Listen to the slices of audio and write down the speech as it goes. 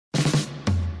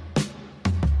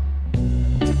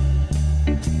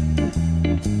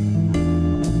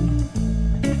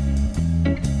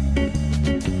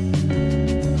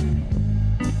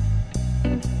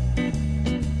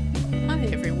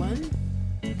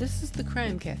This is the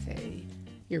Crime Cafe,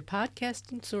 your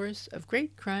podcasting source of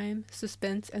great crime,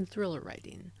 suspense, and thriller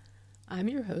writing. I'm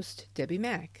your host, Debbie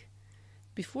Mack.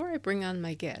 Before I bring on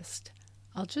my guest,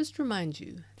 I'll just remind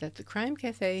you that the Crime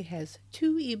Cafe has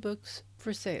 2 ebooks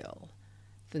for sale,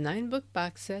 the 9-book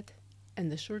box set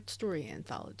and the short story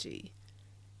anthology.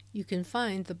 You can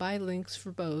find the buy links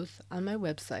for both on my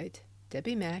website,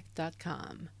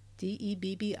 debbiemack.com,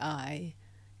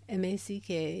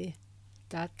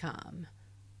 DEBBIMACK.com,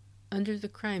 under the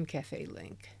Crime Cafe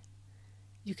link.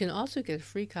 You can also get a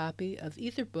free copy of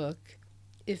either book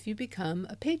if you become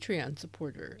a Patreon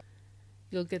supporter.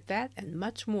 You'll get that and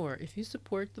much more if you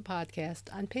support the podcast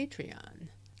on Patreon,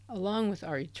 along with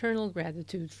our eternal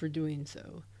gratitude for doing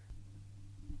so.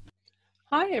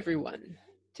 Hi, everyone.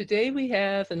 Today we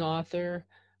have an author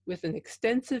with an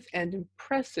extensive and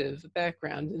impressive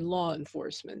background in law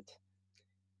enforcement.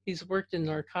 He's worked in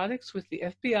narcotics with the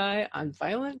FBI on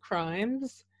violent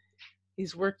crimes.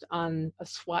 He's worked on a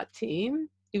SWAT team.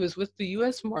 He was with the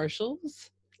U.S. Marshals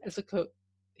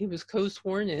he was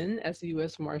co-sworn in as a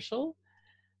U.S. Marshal,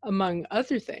 among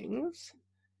other things.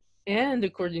 And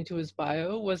according to his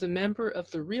bio, was a member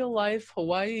of the real-life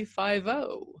Hawaii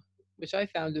Five-0, which I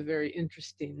found a very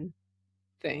interesting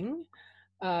thing.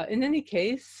 In any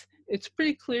case, it's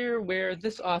pretty clear where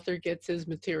this author gets his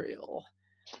material.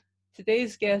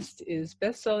 Today's guest is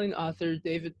best-selling author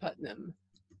David Putnam.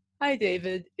 Hi,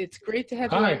 David. It's great to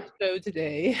have you on the show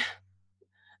today.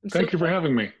 Thank you for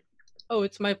having me. Oh,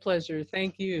 it's my pleasure.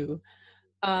 Thank you.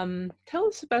 Tell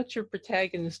us about your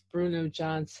protagonist, Bruno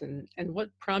Johnson, and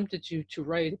what prompted you to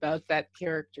write about that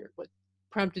character? What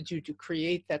prompted you to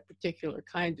create that particular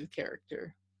kind of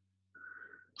character?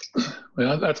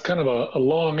 Well, that's kind of a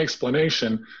long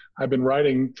explanation. I've been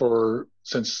writing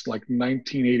since like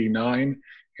 1989,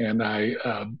 and I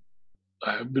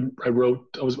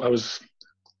was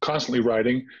constantly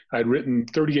writing. I'd written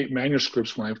 38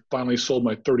 manuscripts when I finally sold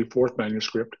my 34th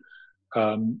manuscript,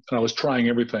 and I was trying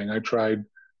everything. I tried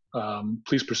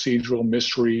police procedural,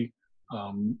 mystery,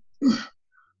 young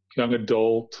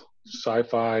adult,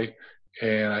 sci-fi,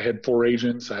 and I had 4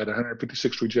 agents. I had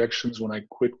 156 rejections when I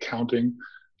quit counting.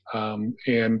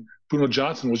 And Bruno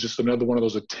Johnson was just another one of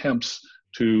those attempts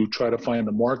to try to find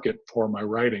a market for my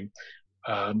writing.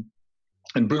 And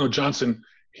Bruno Johnson,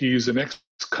 he's an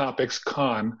ex-cop,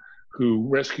 ex-con who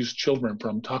rescues children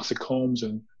from toxic homes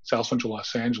in South Central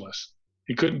Los Angeles.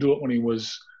 He couldn't do it when he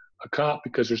was a cop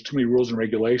because there's too many rules and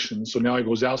regulations. So now he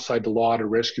goes outside the law to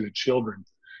rescue the children.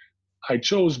 I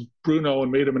chose Bruno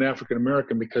and made him an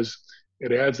African-American because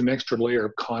it adds an extra layer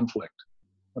of conflict.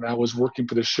 When I was working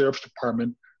for the sheriff's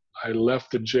department, I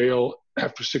left the jail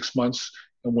after 6 months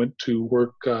and went to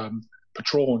work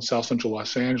patrol in South Central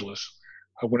Los Angeles.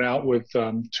 I went out with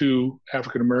 2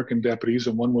 African-American deputies,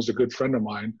 and one was a good friend of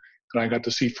mine, and I got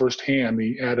to see firsthand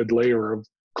the added layer of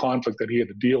conflict that he had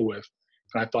to deal with.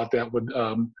 And I thought that would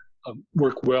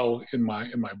work well in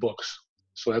my books.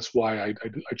 So that's why I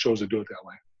chose to do it that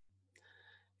way.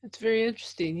 That's very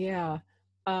interesting, yeah.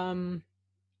 I'm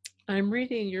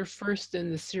reading your first in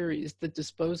the series, The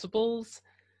Disposables,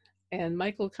 and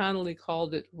Michael Connolly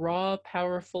called it raw,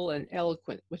 powerful, and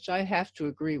eloquent, which I have to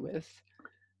agree with.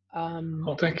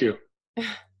 Oh, thank you.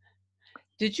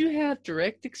 Did you have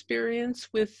direct experience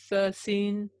with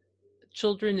seeing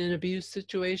children in abuse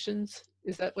situations?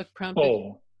 Is that what prompted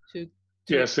you to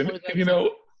yes, and you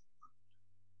know,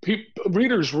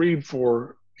 readers read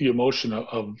for the emotion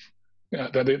of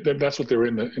that's what they're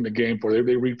in the game for.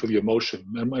 They read for the emotion,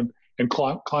 and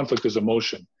conflict is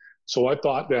emotion. So I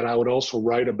thought that I would also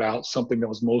write about something that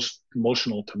was most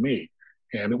emotional to me.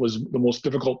 And it was the most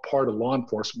difficult part of law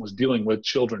enforcement was dealing with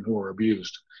children who were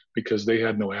abused because they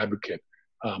had no advocate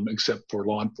except for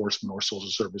law enforcement or social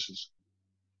services.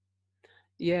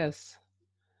 Yes.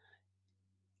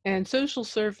 And social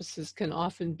services can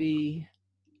often be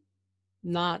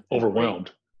not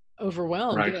overwhelmed.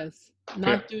 Right. Yes.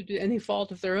 Not due to any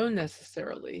fault of their own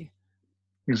necessarily.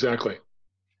 Exactly.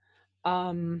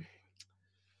 The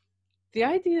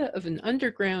idea of an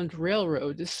underground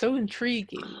railroad is so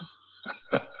intriguing.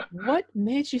 What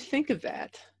made you think of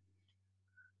that?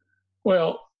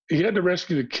 Well, he had to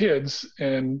rescue the kids,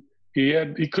 and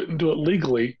he couldn't do it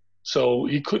legally, so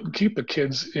he couldn't keep the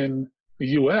kids in the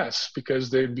U.S.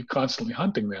 because they'd be constantly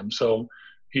hunting them. So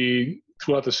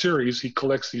throughout the series, he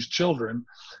collects these children,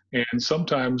 and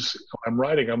sometimes when I'm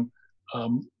writing them,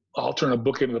 I'll turn a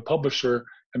book into the publisher,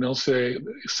 and they'll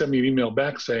send me an email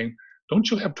back saying, "Don't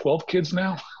you have 12 kids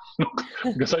now?"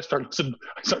 Because I start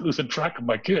losing track of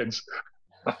my kids.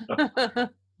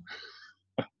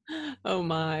 Oh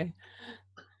my.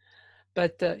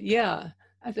 But yeah,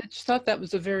 I just thought that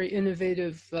was a very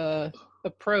innovative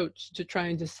approach to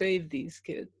trying to save these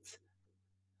kids.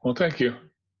 Well, thank you.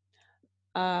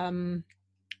 Um,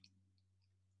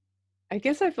 I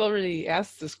guess I've already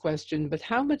asked this question, but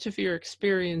how much of your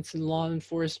experience in law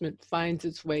enforcement finds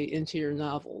its way into your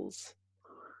novels?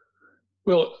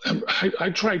 Well,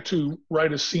 I tried to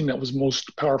write a scene that was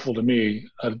most powerful to me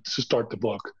to start the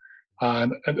book.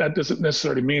 And that doesn't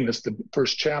necessarily mean it's the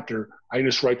first chapter. I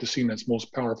just write the scene that's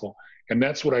most powerful. And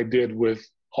that's what I did with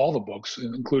all the books,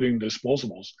 including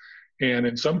Disposables. And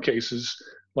in some cases,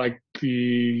 like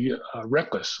the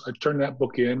Reckless, I turned that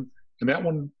book in, and that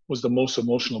one was the most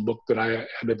emotional book that I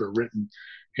had ever written.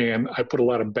 And I put a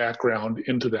lot of background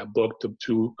into that book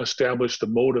to establish the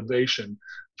motivation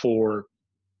for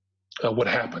what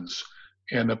happens.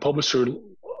 And the publisher,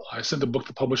 I sent the book to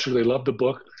the publisher. They loved the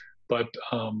book, but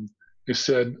they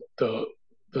said the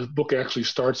book actually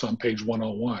starts on page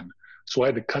 101. So I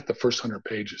had to cut the first 100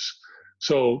 pages.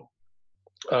 So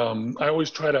I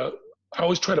always try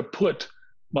to put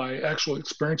my actual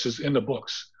experiences in the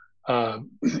books.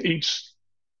 Each,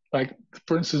 like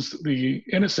for instance, the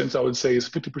Innocence, I would say, is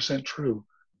 50% true,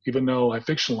 even though I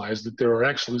fictionalized it. There are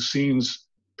actually scenes,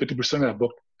 50% of that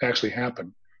book actually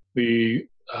happen. The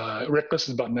Reckless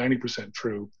is about 90%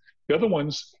 true. The other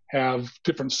ones have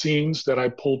different scenes that I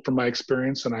pulled from my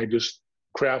experience, and I just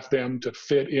craft them to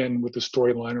fit in with the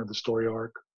storyline or the story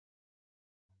arc.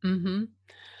 Mm-hmm.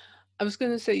 I was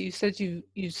going to say, you said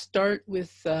you start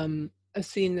with a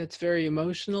scene that's very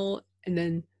emotional and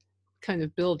then kind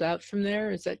of build out from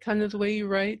there. Is that kind of the way you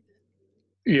write?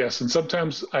 Yes, and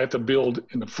sometimes I have to build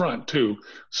in the front too.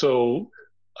 So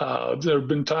there have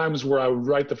been times where I would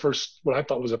write what I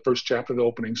thought was the first chapter, the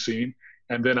opening scene,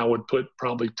 and then I would put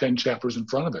probably 10 chapters in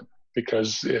front of it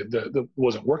because it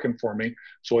wasn't working for me.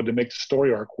 So to make the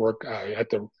story arc work, I had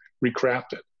to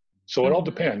recraft it. So it all Mm-hmm.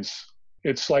 depends.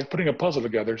 It's like putting a puzzle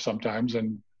together sometimes,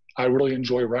 and I really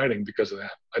enjoy writing because of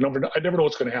that. I never know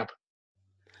what's going to happen.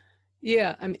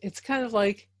 Yeah, I mean, it's kind of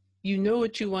like you know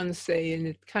what you want to say, and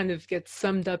it kind of gets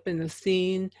summed up in a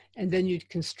scene, and then you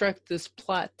construct this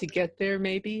plot to get there,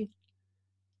 maybe.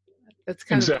 That's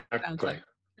kind of what it sounds Exactly.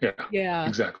 like. Yeah, Yeah,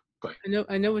 exactly.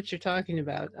 I know what you're talking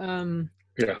about.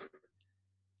 Yeah.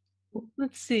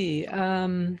 Let's see.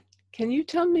 Can you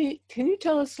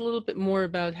tell us a little bit more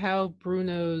about how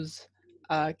Bruno's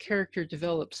character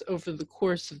develops over the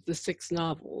course of the six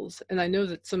novels? And I know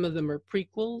that some of them are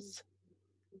prequels.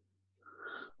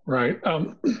 Right.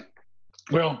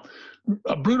 Well,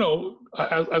 Bruno,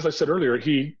 as I said earlier,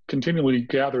 he continually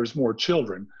gathers more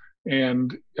children.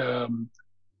 And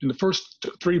in the first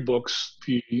three books,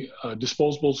 the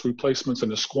Disposables, Replacements,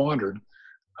 and The Squandered,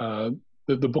 uh,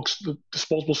 the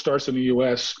Disposable starts in the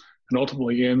U.S. and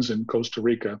ultimately ends in Costa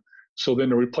Rica. So then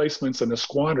the Replacements and The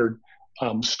Squandered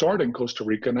start in Costa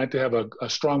Rica, and I had to have a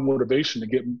strong motivation to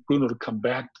get Bruno to come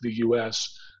back to the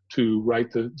U.S. to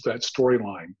write that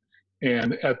storyline.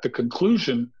 And at the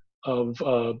conclusion of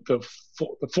the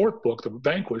fourth book, The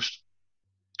Vanquished,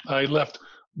 I left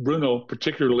Bruno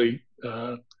particularly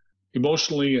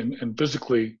emotionally and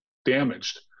physically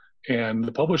damaged. And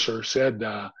the publisher said,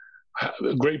 a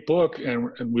great book, and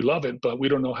we love it, but we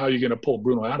don't know how you're going to pull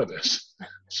Bruno out of this.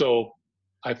 So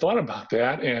I thought about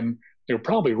that, and they were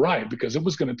probably right because it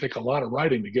was going to take a lot of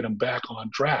writing to get him back on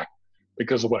track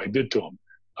because of what I did to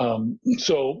him.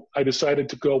 So I decided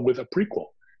to go with a prequel,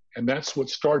 and that's what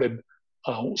started.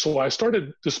 So I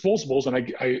started Disposables, and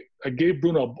I gave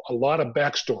Bruno a lot of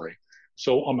backstory.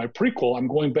 So on my prequel, I'm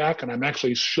going back and I'm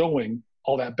actually showing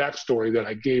all that backstory that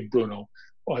I gave Bruno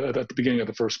at the beginning of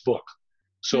the first book.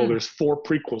 So Hmm. there's four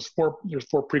prequels. There's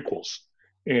four prequels,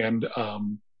 and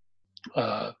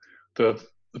uh, the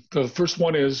the first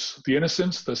one is The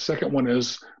Innocence. The second one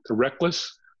is The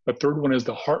Reckless. The third one is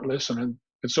The Heartless, and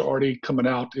it's already coming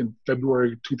out in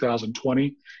February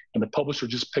 2020. And the publisher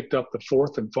just picked up the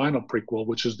fourth and final prequel,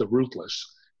 which is The Ruthless,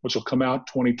 which will come out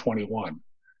 2021.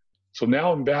 So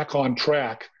now I'm back on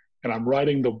track, and I'm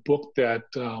writing the book that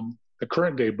the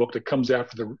current day book that comes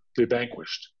after the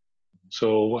Vanquished.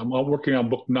 So I'm working on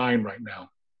book 9 right now.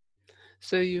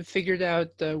 So you figured out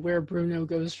where Bruno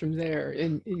goes from there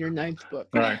in your ninth book.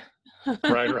 Right,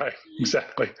 right,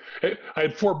 exactly. I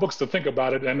had 4 books to think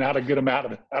about it and how to get him out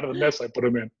of the mess I put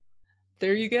him in.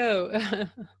 There you go.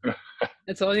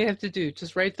 That's all you have to do.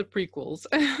 Just write the prequels.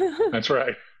 That's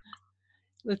right.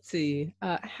 Let's see.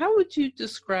 How would you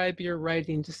describe your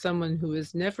writing to someone who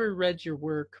has never read your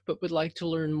work but would like to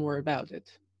learn more about it?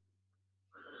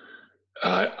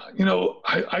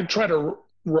 I try to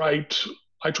write.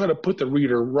 I try to put the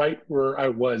reader right where I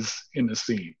was in the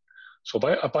scene. So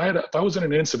if I was in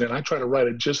an incident, I try to write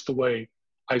it just the way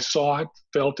I saw it,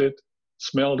 felt it,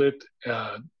 smelled it,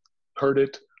 heard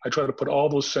it. I try to put all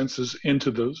those senses into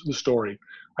the story.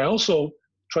 I also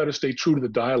try to stay true to the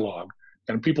dialogue.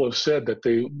 And people have said that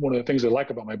one of the things they like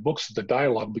about my books is the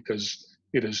dialogue because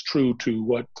it is true to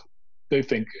what they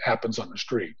think happens on the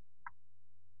street.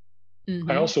 I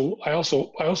Mm-hmm.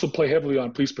 also play heavily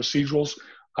on police procedurals,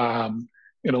 and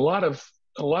a lot of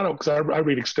because I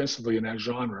read extensively in that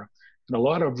genre, and a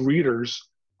lot of readers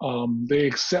they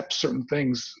accept certain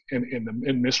things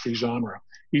in mystery genre,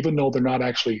 even though they're not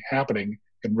actually happening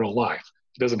in real life.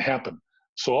 It doesn't happen.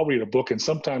 So I'll read a book, and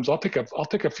sometimes I'll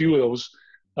take a few of those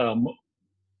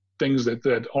things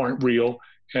that aren't real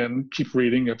and keep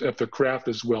reading if the craft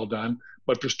is well done.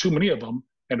 But if there's too many of them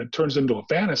and it turns into a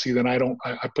fantasy, then I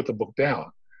put the book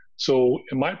down. So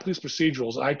in my police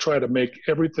procedurals, I try to make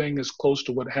everything as close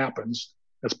to what happens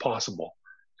as possible.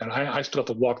 And I still have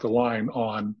to walk the line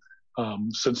on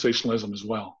sensationalism as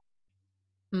well.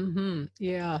 Mm-hmm.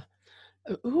 Yeah.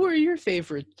 Who are your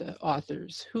favorite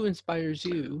authors? Who inspires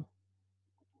you?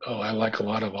 Oh, I like a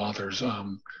lot of authors.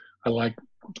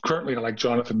 Currently I like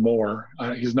Jonathan Moore.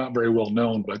 He's not very well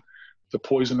known, but The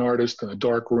Poison Artist and The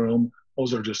Dark Room,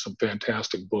 those are just some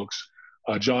fantastic books.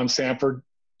 John Sanford.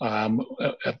 I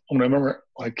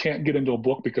can't get into a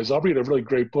book because I'll read a really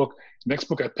great book. Next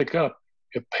book I pick up,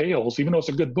 it pales, even though it's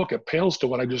a good book, it pales to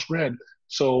what I just read.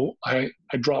 So I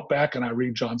drop back and I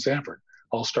read John Sanford.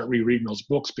 I'll start rereading those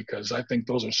books because I think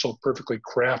those are so perfectly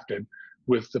crafted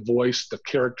with the voice, the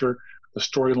character, the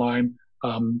storyline.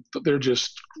 They're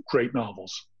just great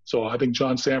novels. So I think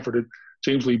John Sanford,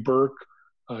 James Lee Burke,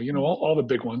 all the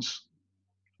big ones,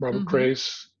 Robert Mm-hmm.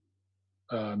 Grace,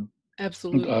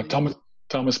 Absolutely.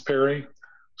 Thomas Perry.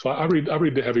 So I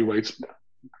read the heavyweights.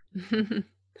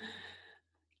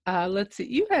 Let's see.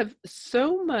 You have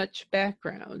so much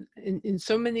background in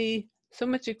so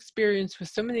much experience with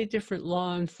so many different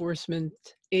law enforcement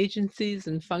agencies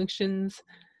and functions.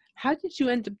 How did you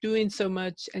end up doing so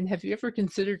much? And have you ever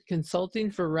considered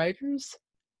consulting for writers?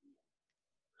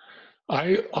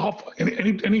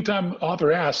 Anytime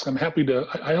author asks, I'm happy to.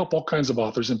 I help all kinds of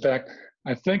authors. In fact,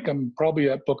 I think I'm probably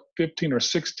at book 15 or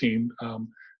 16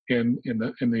 in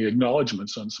the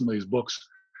acknowledgments on some of these books.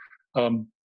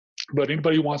 But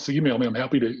anybody who wants to email me, I'm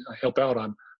happy to help out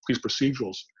on police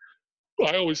procedurals.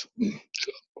 I always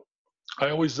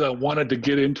wanted to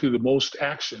get into the most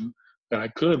action that I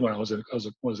could when I was a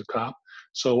cop.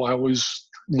 So I always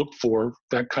looked for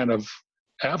that kind of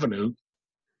avenue.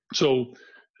 So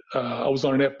I was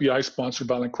on an FBI sponsored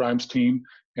violent crimes team,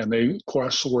 and they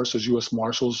cross-sourced as U.S.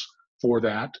 Marshals for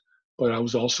that. But I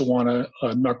was also on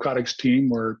a narcotics team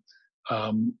where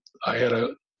I had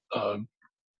a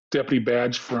deputy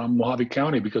badge from Mojave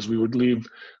County because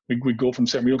we'd go from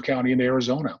San Diego County into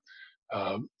Arizona.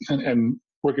 And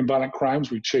working violent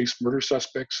crimes, we chased murder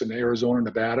suspects in Arizona,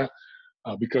 Nevada,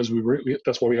 because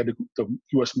that's why we had the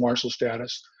U.S. Marshal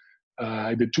status.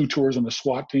 I did 2 tours on the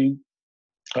SWAT team.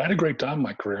 I had a great time in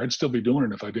my career. I'd still be doing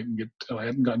it if I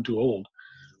hadn't gotten too old.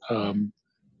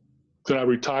 Then I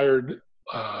retired.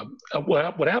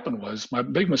 What happened was my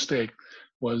big mistake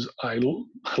was I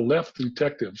left the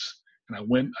detectives and I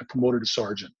promoted to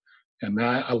sergeant, and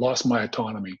I lost my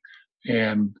autonomy,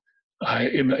 and I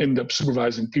ended up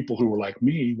supervising people who were like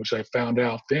me, which I found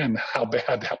out then how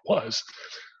bad that was.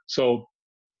 So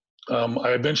I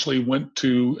eventually went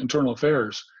to internal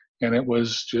affairs, and it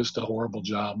was just a horrible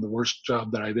job, the worst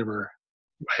job that I'd ever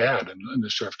had in the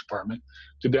sheriff's department.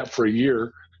 Did that for a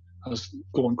year. I was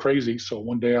going crazy. So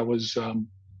one day I was on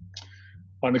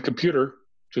the computer,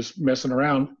 just messing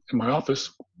around in my office,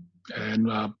 and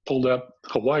pulled up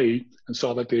Hawaii and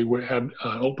saw that they had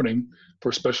an opening for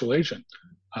a special agent.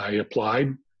 I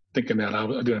applied, thinking that I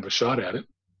didn't have a shot at it.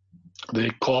 They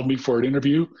called me for an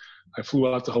interview. I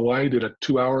flew out to Hawaii, did a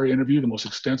 2-hour interview, the most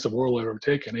extensive oral I've ever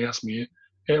taken. They asked me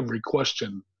every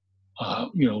question,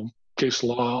 case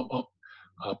law,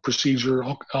 procedure,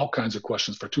 all kinds of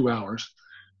questions for 2 hours.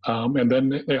 And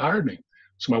then they hired me.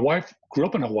 So my wife grew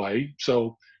up in Hawaii.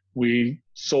 So we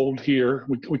sold here.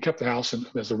 We kept the house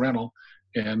as a rental,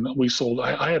 and we sold.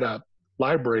 I had a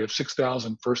library of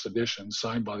 6,000 first editions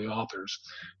signed by the authors.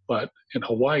 But in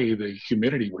Hawaii, the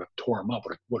humidity would have tore them up,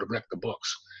 would have wrecked the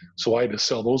books. So I had to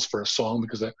sell those for a song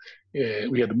because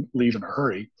we had to leave in a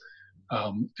hurry.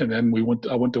 And then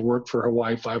I went to work for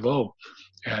Hawaii 5-0.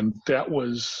 And that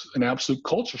was an absolute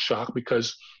culture shock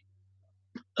because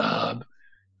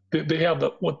they have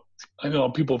what I know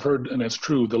people have heard, and it's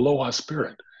true, the aloha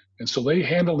spirit. And so they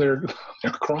handle their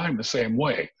crime the same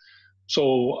way.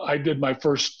 So I did my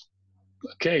first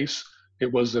case.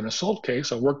 It was an assault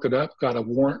case. I worked it up, got a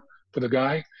warrant for the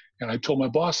guy, and I told my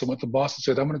boss, I went to the boss and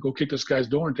said, I'm going to go kick this guy's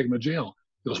door and take him to jail.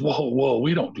 He goes, whoa,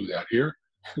 we don't do that here.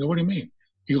 I go, what do you mean?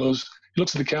 He goes, he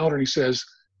looks at the calendar and he says,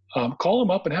 call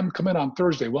him up and have him come in on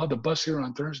Thursday. We'll have the bus here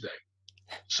on Thursday.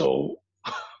 So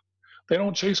they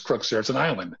don't chase crooks there. It's an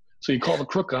island. So you call the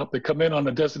crook up, they come in on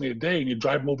a designated day, and you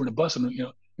drive them over in a bus, and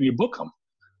and you book them.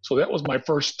 So that was my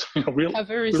first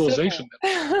realization.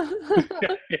 How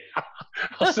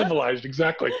civilized,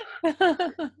 exactly.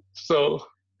 So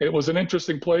it was an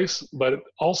interesting place, but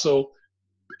also,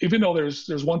 even though there's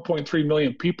 1.3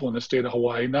 million people in the state of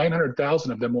Hawaii,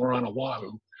 900,000 of them are on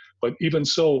Oahu. But even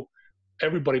so,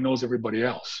 everybody knows everybody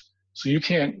else. So you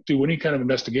can't do any kind of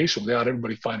investigation without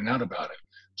everybody finding out about it.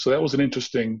 So that was an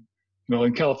interesting,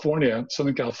 in California,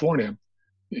 Southern California,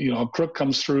 a crook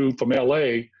comes through from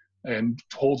LA and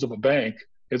holds up a bank.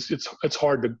 It's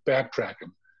hard to backtrack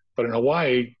him. But in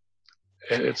Hawaii,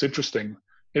 it's interesting.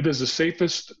 It is the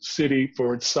safest city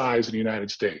for its size in the United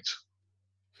States,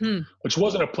 which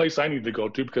wasn't a place I needed to go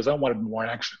to because I wanted more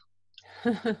action.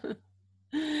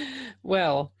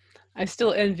 Well, I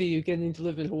still envy you getting to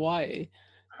live in Hawaii,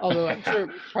 although I'm sure it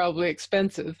was probably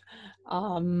expensive.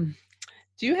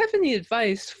 Do you have any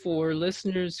advice for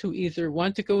listeners who either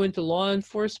want to go into law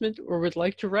enforcement or would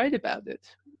like to write about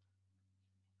it?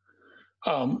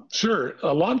 Sure.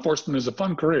 Law enforcement is a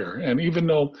fun career. And even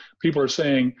though people are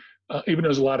saying, even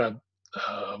there's a lot of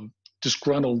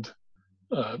disgruntled,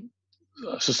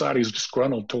 society is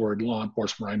disgruntled toward law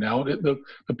enforcement right now, the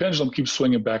pendulum keeps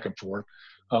swinging back and forth,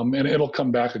 and it'll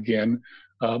come back again.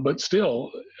 But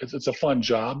still, it's a fun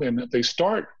job. And if they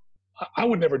start, I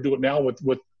would never do it now with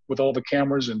all the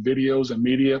cameras and videos and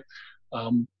media,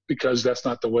 because that's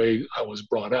not the way I was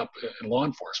brought up in law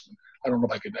enforcement. I don't know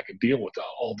if I could deal with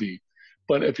all the.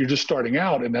 But if you're just starting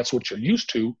out and that's what you're used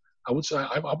to, I would say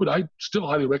I still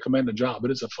highly recommend the job.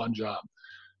 It is a fun job.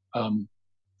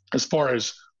 As far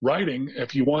as writing,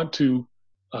 if you want to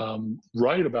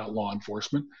write about law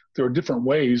enforcement, there are different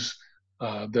ways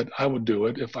that I would do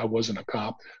it if I wasn't a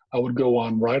cop. I would go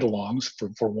on ride-alongs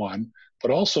for one,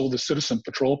 but also the Citizen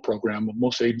Patrol program that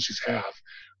most agencies have.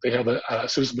 They have a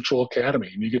Citizen Patrol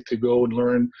Academy, and you get to go and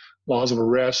learn laws of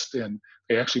arrest, and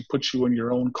they actually put you in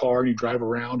your own car, and you drive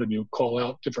around, and you call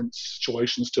out different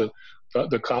situations to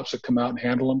the cops that come out and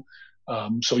handle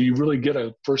them. So you really get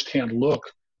a firsthand look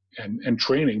and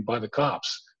training by the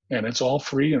cops, and it's all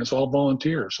free and it's all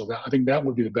volunteer. So I think that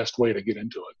would be the best way to get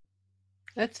into it.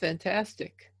 That's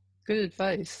fantastic. Good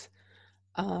advice.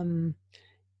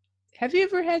 Have you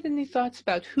ever had any thoughts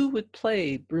about who would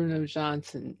play Bruno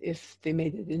Johnson if they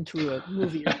made it into a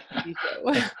movie or TV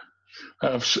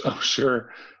show?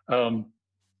 Sure.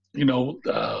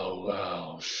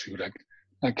 Shoot,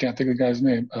 I can't think of the guy's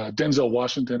name. Denzel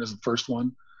Washington is the first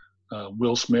one.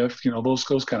 Will Smith,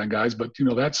 those kind of guys. But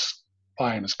that's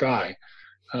pie in the sky.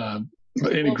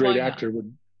 But any great actor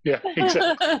would. Yeah,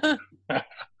 exactly.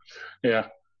 Yeah.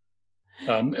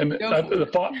 And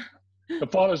the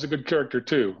father's a good character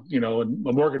too, and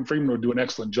Morgan Freeman would do an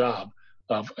excellent job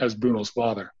as Bruno's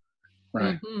father.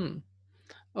 Right. Mm-hmm.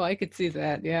 Oh, I could see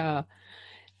that. Yeah.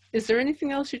 Is there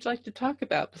anything else you'd like to talk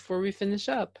about before we finish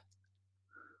up?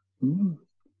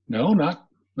 No, not.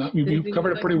 You've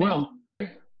covered it pretty well.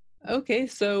 Okay.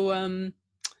 So, in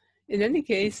any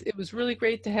case, it was really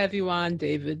great to have you on,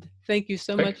 David. Thank you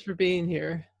so much for being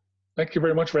here. Thank you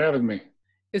very much for having me.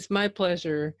 It's my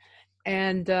pleasure.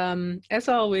 And as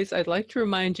always, I'd like to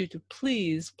remind you to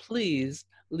please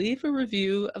leave a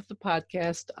review of the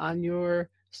podcast on your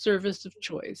service of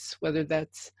choice, whether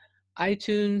that's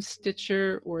iTunes,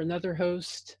 Stitcher, or another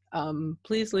host.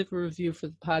 Please leave a review for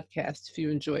the podcast if you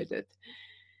enjoyed it.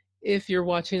 If you're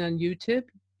watching on YouTube,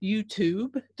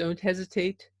 don't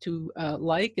hesitate to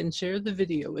like and share the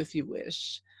video if you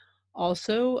wish.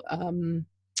 Also,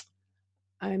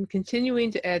 I'm continuing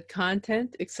to add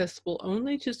content accessible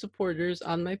only to supporters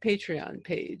on my Patreon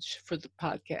page for the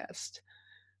podcast.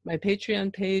 My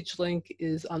Patreon page link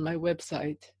is on my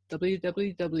website,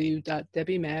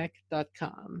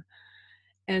 www.debbiemack.com.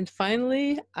 And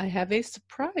finally, I have a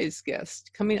surprise guest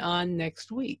coming on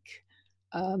next week.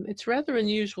 It's rather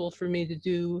unusual for me to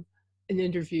do an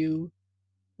interview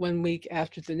 1 week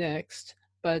after the next,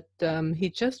 but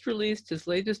he just released his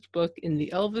latest book in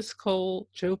the Elvis Cole,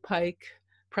 Joe Pike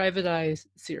Private Eye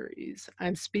series.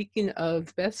 I'm speaking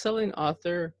of best-selling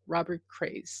author Robert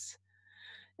Crace.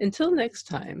 Until next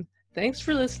time, thanks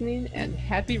for listening and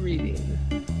happy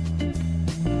reading.